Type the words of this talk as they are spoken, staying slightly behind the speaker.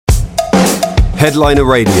Headliner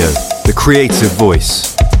Radio, the creative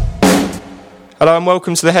voice. Hello and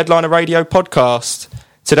welcome to the Headliner Radio podcast.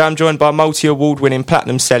 Today I'm joined by multi-award-winning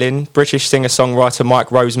platinum-selling British singer-songwriter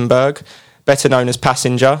Mike Rosenberg, better known as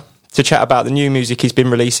Passenger, to chat about the new music he's been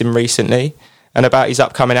releasing recently and about his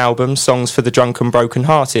upcoming album, Songs for the Drunk and Broken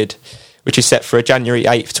Hearted, which is set for a January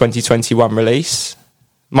 8th, 2021 release.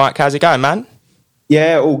 Mike, how's it going, man?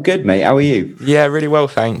 Yeah, all good, mate. How are you? Yeah, really well,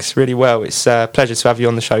 thanks. Really well. It's a pleasure to have you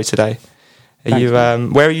on the show today. Are you?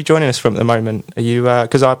 Where are you joining us from at the moment? Are you?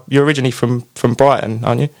 Because you're originally from Brighton,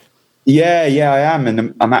 aren't you? Yeah, I am,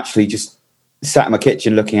 and I'm actually just sat in my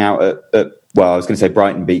kitchen looking out at well, I was going to say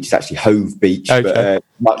Brighton Beach. It's actually Hove Beach, okay. But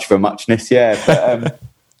much for muchness, yeah. But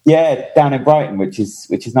yeah, down in Brighton, which is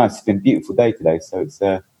nice. It's been a beautiful day today, so it's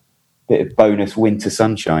a bit of bonus winter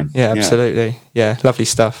sunshine. Yeah, absolutely. Yeah, lovely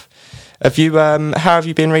stuff. Have you? How have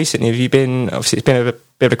you been recently? Have you been? Obviously, it's been a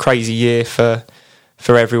bit of a crazy year for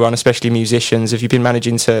everyone, especially musicians. Have you been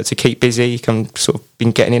managing to keep busy? You can sort of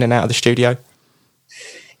been getting in and out of the studio?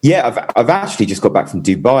 Yeah, I've actually just got back from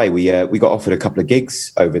Dubai. We got offered a couple of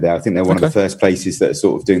gigs over there. I think they're one of the first places that are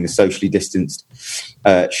sort of doing the socially distanced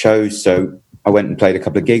shows. So I went and played a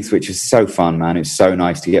couple of gigs, which was so fun, man. It was so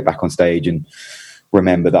nice to get back on stage and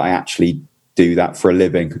remember that I actually do that for a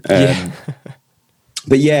living.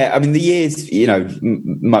 But yeah, I mean, the year's,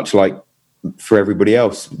 much like for everybody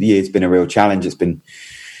else, the year's been a real challenge. It's been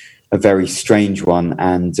a very strange one.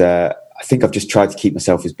 And I think I've just tried to keep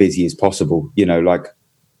myself as busy as possible.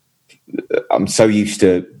 I'm so used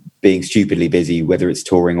to being stupidly busy, whether it's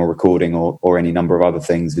touring or recording or any number of other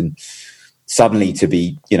things. And suddenly to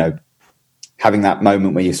be, having that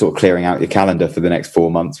moment where you're sort of clearing out your calendar for the next 4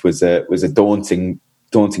 months was a daunting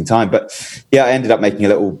time. But yeah, I ended up making a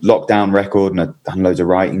little lockdown record and I've done loads of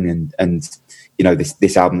writing and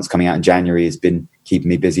this album that's coming out in January has been keeping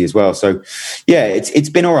me busy as well. So yeah, it's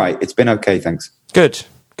been all right. It's been okay. Thanks. Good.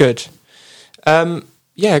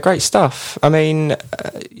 Yeah, great stuff. I mean,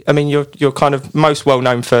 you're kind of most well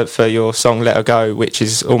known for your song "Let Her Go," which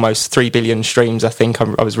is almost 3 billion streams. I think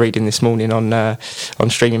I was reading this morning on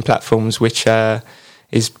streaming platforms, which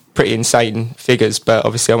is pretty insane figures. But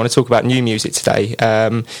obviously, I want to talk about new music today.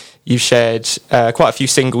 You've shared quite a few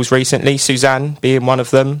singles recently, Suzanne being one of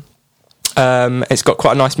them. It's got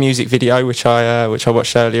quite a nice music video, which I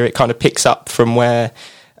watched earlier. It kind of picks up from where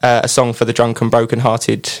a song for the drunk and broken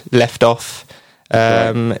hearted left off.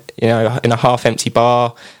 In a half-empty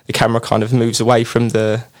bar, the camera kind of moves away from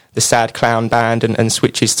the sad clown band and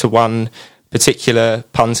switches to one particular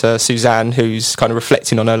punter, Suzanne, who's kind of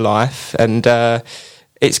reflecting on her life. And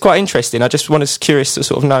it's quite interesting. I just was curious to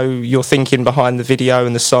sort of know your thinking behind the video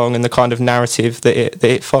and the song and the kind of narrative that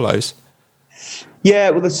it follows.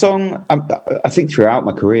 Yeah, well, the song, I think throughout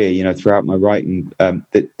my career, throughout my writing,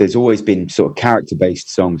 there's always been sort of character-based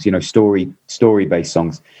songs, story-based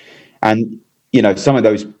songs. And some of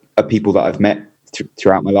those are people that I've met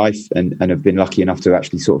throughout my life and have been lucky enough to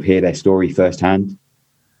actually sort of hear their story firsthand.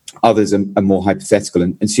 Others are more hypothetical,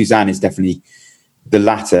 and Suzanne is definitely the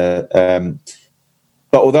latter.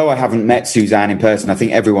 But although I haven't met Suzanne in person, I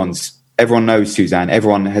think everyone knows Suzanne.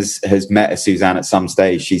 Everyone has met a Suzanne at some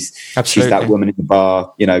stage. She's that woman in the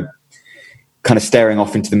bar, kind of staring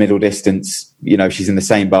off into the middle distance. She's in the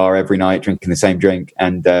same bar every night, drinking the same drink.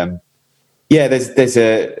 And there's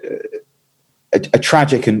a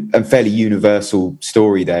tragic and fairly universal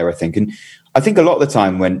story there, I think. And I think a lot of the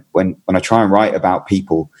time when I try and write about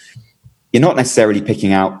people, you're not necessarily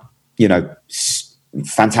picking out,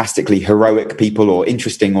 fantastically heroic people or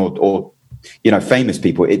interesting or famous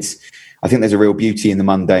people. I think there's a real beauty in the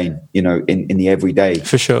mundane, in the everyday.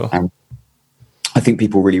 For sure. And I think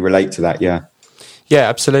people really relate to that, yeah. Yeah,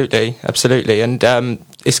 absolutely. And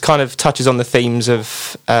it's kind of touches on the themes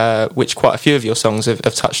of which quite a few of your songs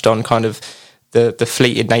have touched on, kind of the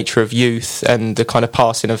fleeting nature of youth and the kind of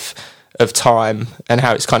passing of time and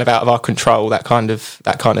how it's kind of out of our control, that kind of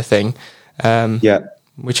thing.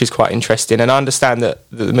 Which is quite interesting. And I understand that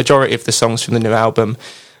the majority of the songs from the new album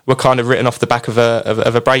were kind of written off the back of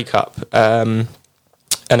a breakup and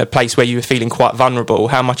a place where you were feeling quite vulnerable.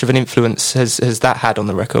 How much of an influence has that had on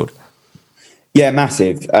the record? Yeah,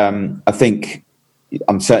 massive. I think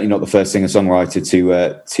I'm certainly not the first singer-songwriter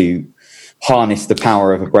to harness the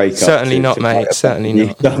power of a breakup. Certainly not, mate. Certainly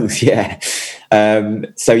not. Songs, yeah.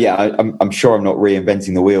 So yeah, I'm sure I'm not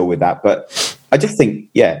reinventing the wheel with that, but I just think,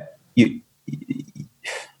 yeah,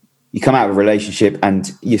 you come out of a relationship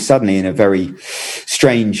and you're suddenly in a very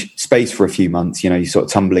strange space for a few months. You're sort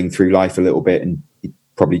of tumbling through life a little bit and you're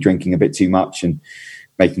probably drinking a bit too much and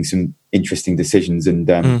making some interesting decisions. And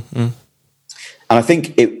I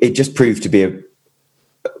think it just proved to be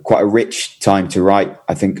quite a rich time to write.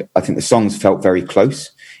 I think the songs felt very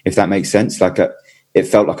close, if that makes sense. Like it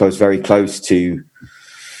felt like I was very close to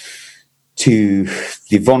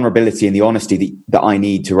the vulnerability and the honesty that I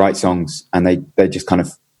need to write songs, and they just kind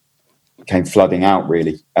of came flooding out,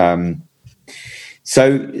 really.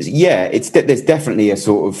 So yeah, there's definitely a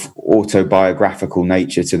sort of autobiographical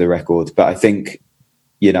nature to the record, but I think,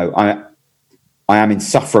 you know, I am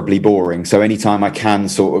insufferably boring. So anytime I can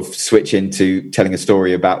sort of switch into telling a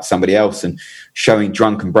story about somebody else and showing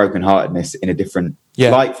drunk and brokenheartedness in a different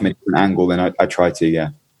light, from a different angle, then I try to, yeah.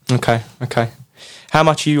 Okay. How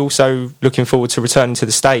much are you also looking forward to returning to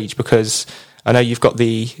the stage? Because I know you've got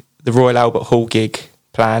the Royal Albert Hall gig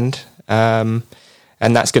planned, and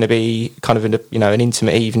that's going to be kind of an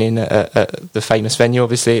intimate evening at the famous venue,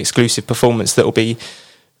 obviously, exclusive performance that will be.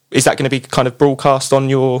 Is that going to be kind of broadcast on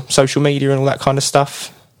your social media and all that kind of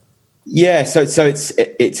stuff? Yeah, so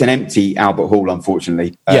it's an empty Albert Hall,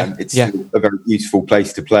 unfortunately. It's a very beautiful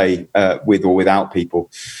place to play with or without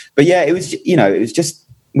people. But yeah, it was just,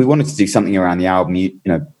 we wanted to do something around the album.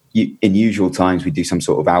 In usual times, we do some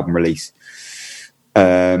sort of album release,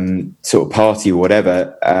 sort of party or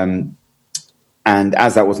whatever. And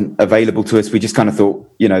as that wasn't available to us, we just kind of thought,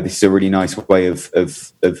 this is a really nice way of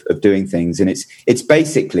doing things. And it's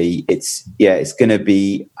basically going to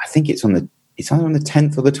be, I think it's either on the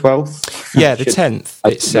 10th or the 12th. Yeah, the 10th.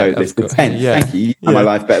 It's the 10th. Yeah. Thank you. You know my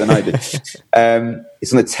life better than I do.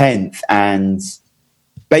 It's on the 10th, and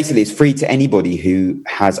basically it's free to anybody who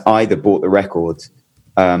has either bought the record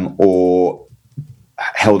or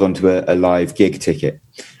held onto a live gig ticket.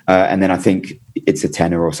 And then I think it's a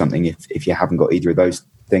tenner or something if you haven't got either of those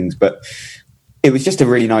things. But it was just a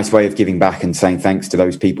really nice way of giving back and saying thanks to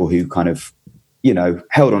those people who kind of,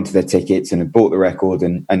 held onto their tickets and have bought the record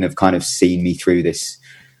and have kind of seen me through this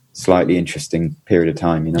slightly interesting period of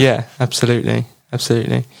time. Yeah, absolutely.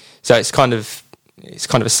 So it's kind of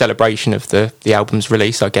a celebration of the album's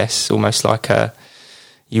release, I guess, almost like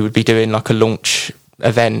you would be doing like a launch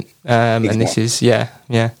event. Exactly. And this is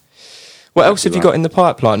What else have you got in the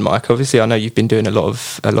pipeline, Mike? Obviously, I know you've been doing a lot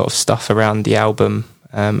of stuff around the album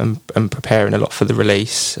and preparing a lot for the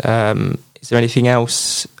release. Is there anything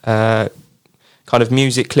else, kind of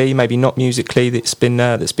musically, maybe not musically, that's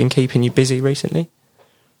been keeping you busy recently?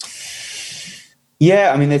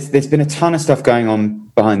 Yeah, I mean, there's been a ton of stuff going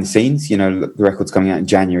on behind the scenes. The record's coming out in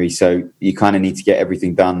January, so you kind of need to get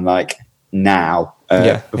everything done like now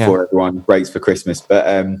before everyone breaks for Christmas.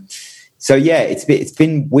 But so yeah, it's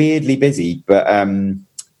been weirdly busy, but I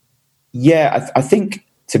think,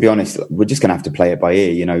 to be honest, we're just going to have to play it by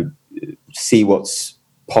ear. See what's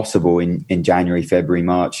possible in January, February,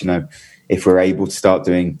 March. If we're able to start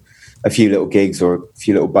doing a few little gigs or a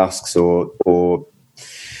few little busks or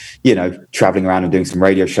traveling around and doing some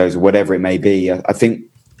radio shows or whatever it may be. I think,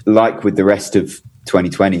 like with the rest of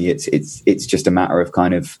 2020, it's just a matter of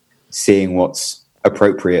kind of seeing what's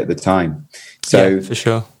appropriate at the time. So for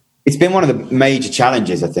sure. It's been one of the major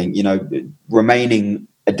challenges, I think, remaining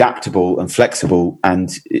adaptable and flexible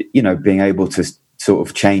and, being able to sort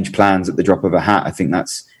of change plans at the drop of a hat. I think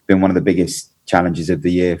that's been one of the biggest challenges of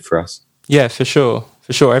the year for us. Yeah, for sure.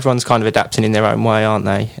 Everyone's kind of adapting in their own way, aren't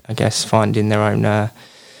they? I guess finding their own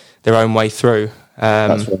way through.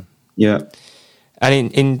 That's right. Yeah.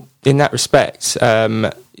 And in that respect,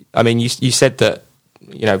 I mean, you said that,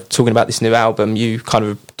 talking about this new album, you kind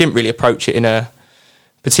of didn't really approach it in a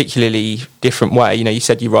particularly different way. You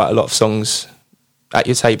said you write a lot of songs at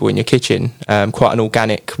your table in your kitchen, quite an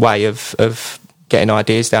organic way of getting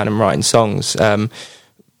ideas down and writing songs.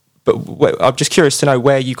 But I'm just curious to know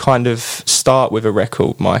where you kind of start with a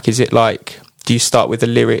record, Mike. Is it like, do you start with a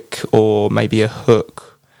lyric or maybe a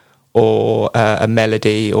hook or a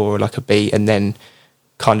melody or like a beat and then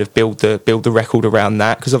kind of build the record around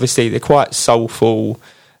that? Because obviously they're quite soulful,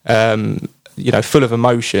 full of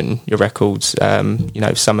emotion, your records.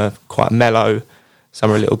 Some are quite mellow,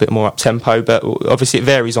 some are a little bit more up-tempo, but obviously it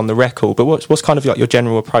varies on the record. But what's kind of like your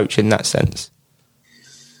general approach in that sense?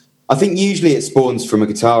 I think usually it spawns from a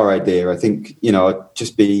guitar idea. I think, I'd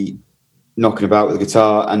just be knocking about with the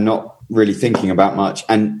guitar and not really thinking about much.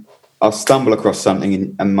 And I'll stumble across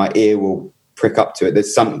something and my ear will prick up to it.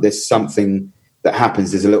 There's something that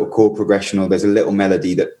happens. There's a little chord progression or there's a little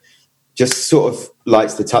melody that just sort of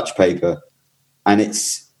lights the touch paper. And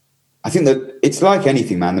I think that it's like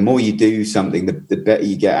anything, man. The more you do something, the better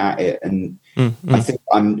you get at it. And I think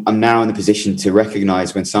I'm now in the position to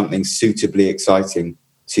recognize when something's suitably exciting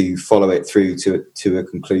to follow it through to a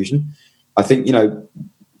conclusion. I think,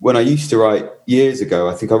 when I used to write years ago,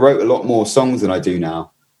 I think I wrote a lot more songs than I do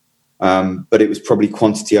now. but it was probably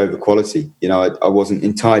quantity over quality. You know, I wasn't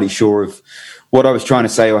entirely sure of what I was trying to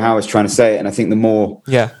say or how I was trying to say it. And I think the more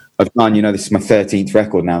I've done, you know, this is my 13th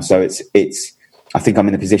record now, so it's. I think I'm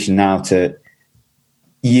in a position now to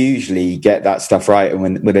usually get that stuff right. And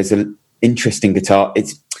when there's an interesting guitar,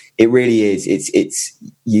 it really is. It's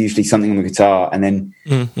usually something on the guitar, and then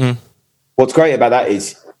what's great about that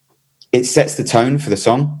is it sets the tone for the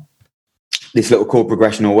song. This little chord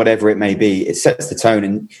progression or whatever it may be, it sets the tone,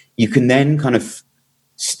 and you can then kind of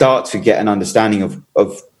start to get an understanding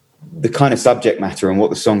of the kind of subject matter and what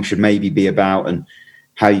the song should maybe be about and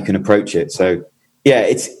how you can approach it. So yeah,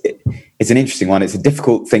 it's an interesting one. It's a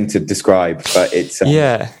difficult thing to describe, but it's I'm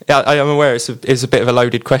aware it's a bit of a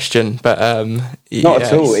loaded question, but not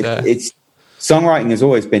at all. It's songwriting has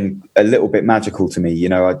always been a little bit magical to me. You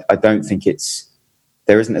know, I don't think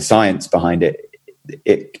there isn't a science behind it.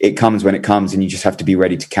 It comes when it comes, and you just have to be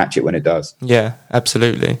ready to catch it when it does. Yeah,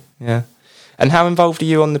 absolutely. Yeah. And how involved are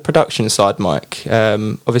you on the production side, Mike?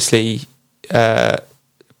 Obviously,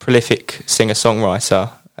 prolific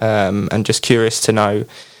singer-songwriter, and just curious to know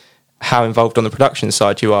how involved on the production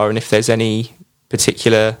side you are, and if there's any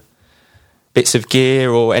particular bits of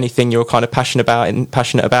gear or anything you're kind of passionate about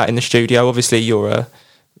in the studio. Obviously, you're a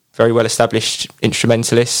very well-established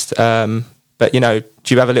instrumentalist, but, you know,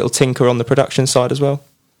 do you have a little tinker on the production side as well?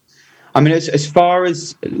 I mean, as far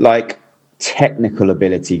as like technical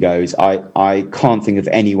ability goes, I can't think of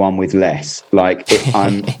anyone with less. Like,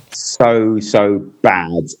 I'm so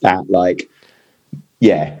bad at like,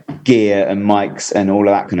 gear and mics and all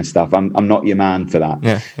of that kind of stuff. I'm not your man for that.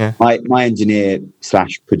 Yeah. My engineer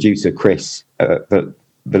 / producer Chris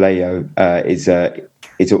Vallejo is a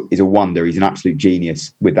wonder. He's an absolute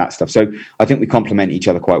genius with that stuff. So I think we complement each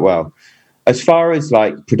other quite well. As far as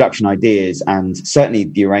like production ideas and certainly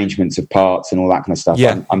the arrangements of parts and all that kind of stuff,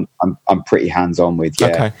 I'm pretty hands on with.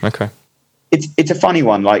 Yeah. Okay. It's a funny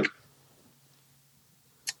one. Like,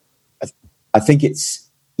 I think it's,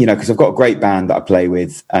 you know, because I've got a great band that I play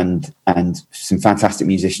with and some fantastic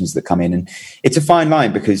musicians that come in, and it's a fine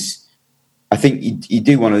line because I think you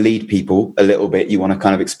do want to lead people a little bit. You want to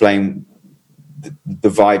kind of explain the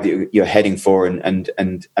vibe that you're heading for and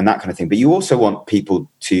that kind of thing. But you also want people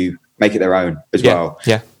to make it their own as well.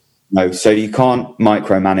 Yeah. No, so you can't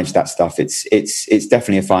micromanage that stuff. It's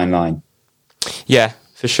definitely a fine line. Yeah,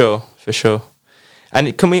 for sure.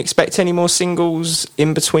 And can we expect any more singles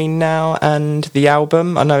in between now and the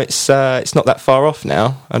album? I know it's not that far off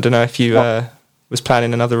now. I don't know if you was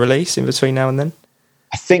planning another release in between now and then.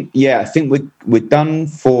 I think we're done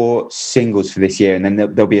for singles for this year, and then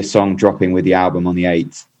there'll be a song dropping with the album on the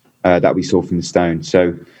 8th that we saw from the Stone.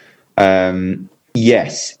 So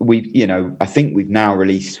yes, I think we've now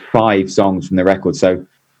released 5 songs from the record. So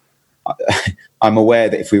I'm aware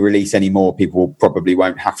that if we release any more, people probably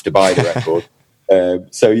won't have to buy the record.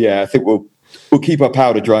 So yeah, I think we'll keep our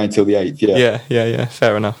powder dry until the 8th. Yeah.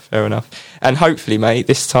 Fair enough. And hopefully, mate,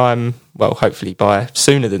 this time, well, hopefully by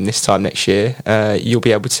sooner than this time next year, you'll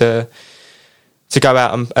be able to go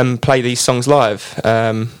out and play these songs live,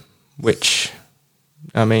 which,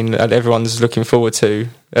 I mean, everyone's looking forward to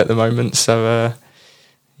at the moment. So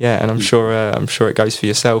and I'm sure it goes for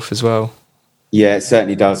yourself as well. Yeah, it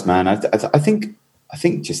certainly does, man. I think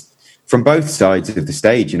just from both sides of the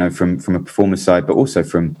stage, you know, from a performer side, but also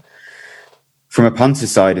from a punter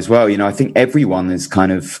side as well. You know, I think everyone has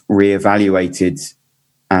kind of reevaluated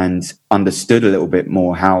and understood a little bit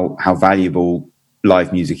more how valuable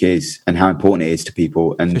live music is and how important it is to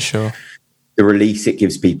people, and for sure, the release it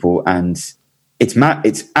gives people. And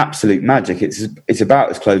it's absolute magic. It's about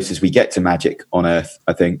as close as we get to magic on Earth,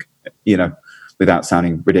 I think, you know, without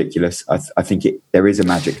sounding ridiculous. I think there is a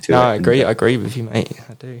magic to it. I agree with you, mate.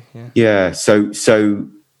 I do. Yeah. So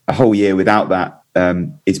a whole year without that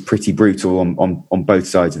is pretty brutal on both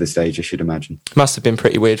sides of the stage, I should imagine. It must have been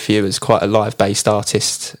pretty weird for you as quite a live-based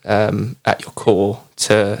artist at your core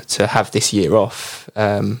to have this year off.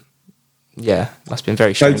 Must have been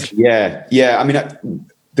very strange. Yeah. I mean,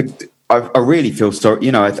 I really feel sorry.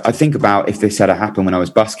 You know, I think about if this had happened when I was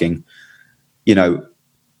busking, you know,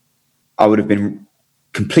 I would have been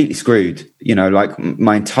completely screwed. You know, like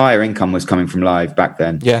my entire income was coming from live back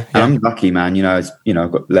then. Yeah. And I'm lucky, man. You know,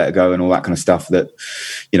 I've got Let It Go and all that kind of stuff that,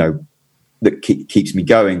 you know, that keeps me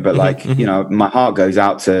going. But like, you know, my heart goes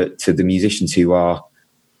out to the musicians who are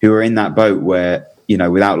in that boat where, you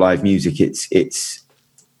know, without live music, it's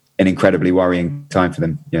an incredibly worrying time for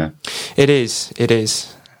them. Yeah, it is.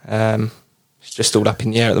 It's just all up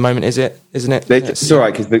in the air at the moment, isn't it? It's all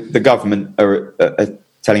right because the government are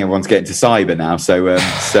telling everyone to get into cyber now. So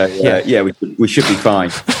we should be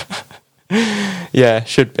fine. Yeah,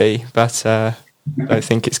 should be. But I don't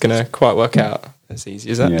think it's going to quite work out as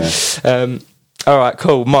easy as that. Yeah. All right,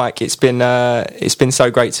 cool, Mike. It's been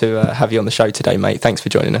so great to have you on the show today, mate. Thanks for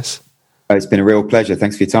joining us. It's been a real pleasure.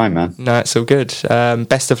 Thanks for your time, man. No, it's all good.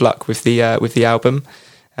 Best of luck with the album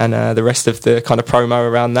and the rest of the kind of promo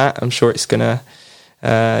around that. I'm sure it's gonna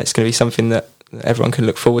be something that everyone can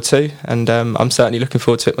look forward to, and I'm certainly looking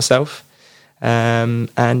forward to it myself.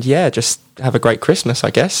 And yeah, just have a great Christmas, I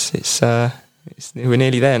guess. We're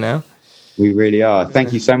nearly there now. We really are.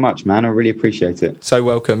 Thank you so much, man. I really appreciate it. So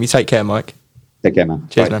welcome. You take care, Mike. Take care, man.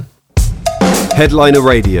 Cheers, Bye. man. Headliner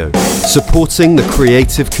Radio, supporting the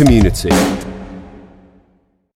creative community.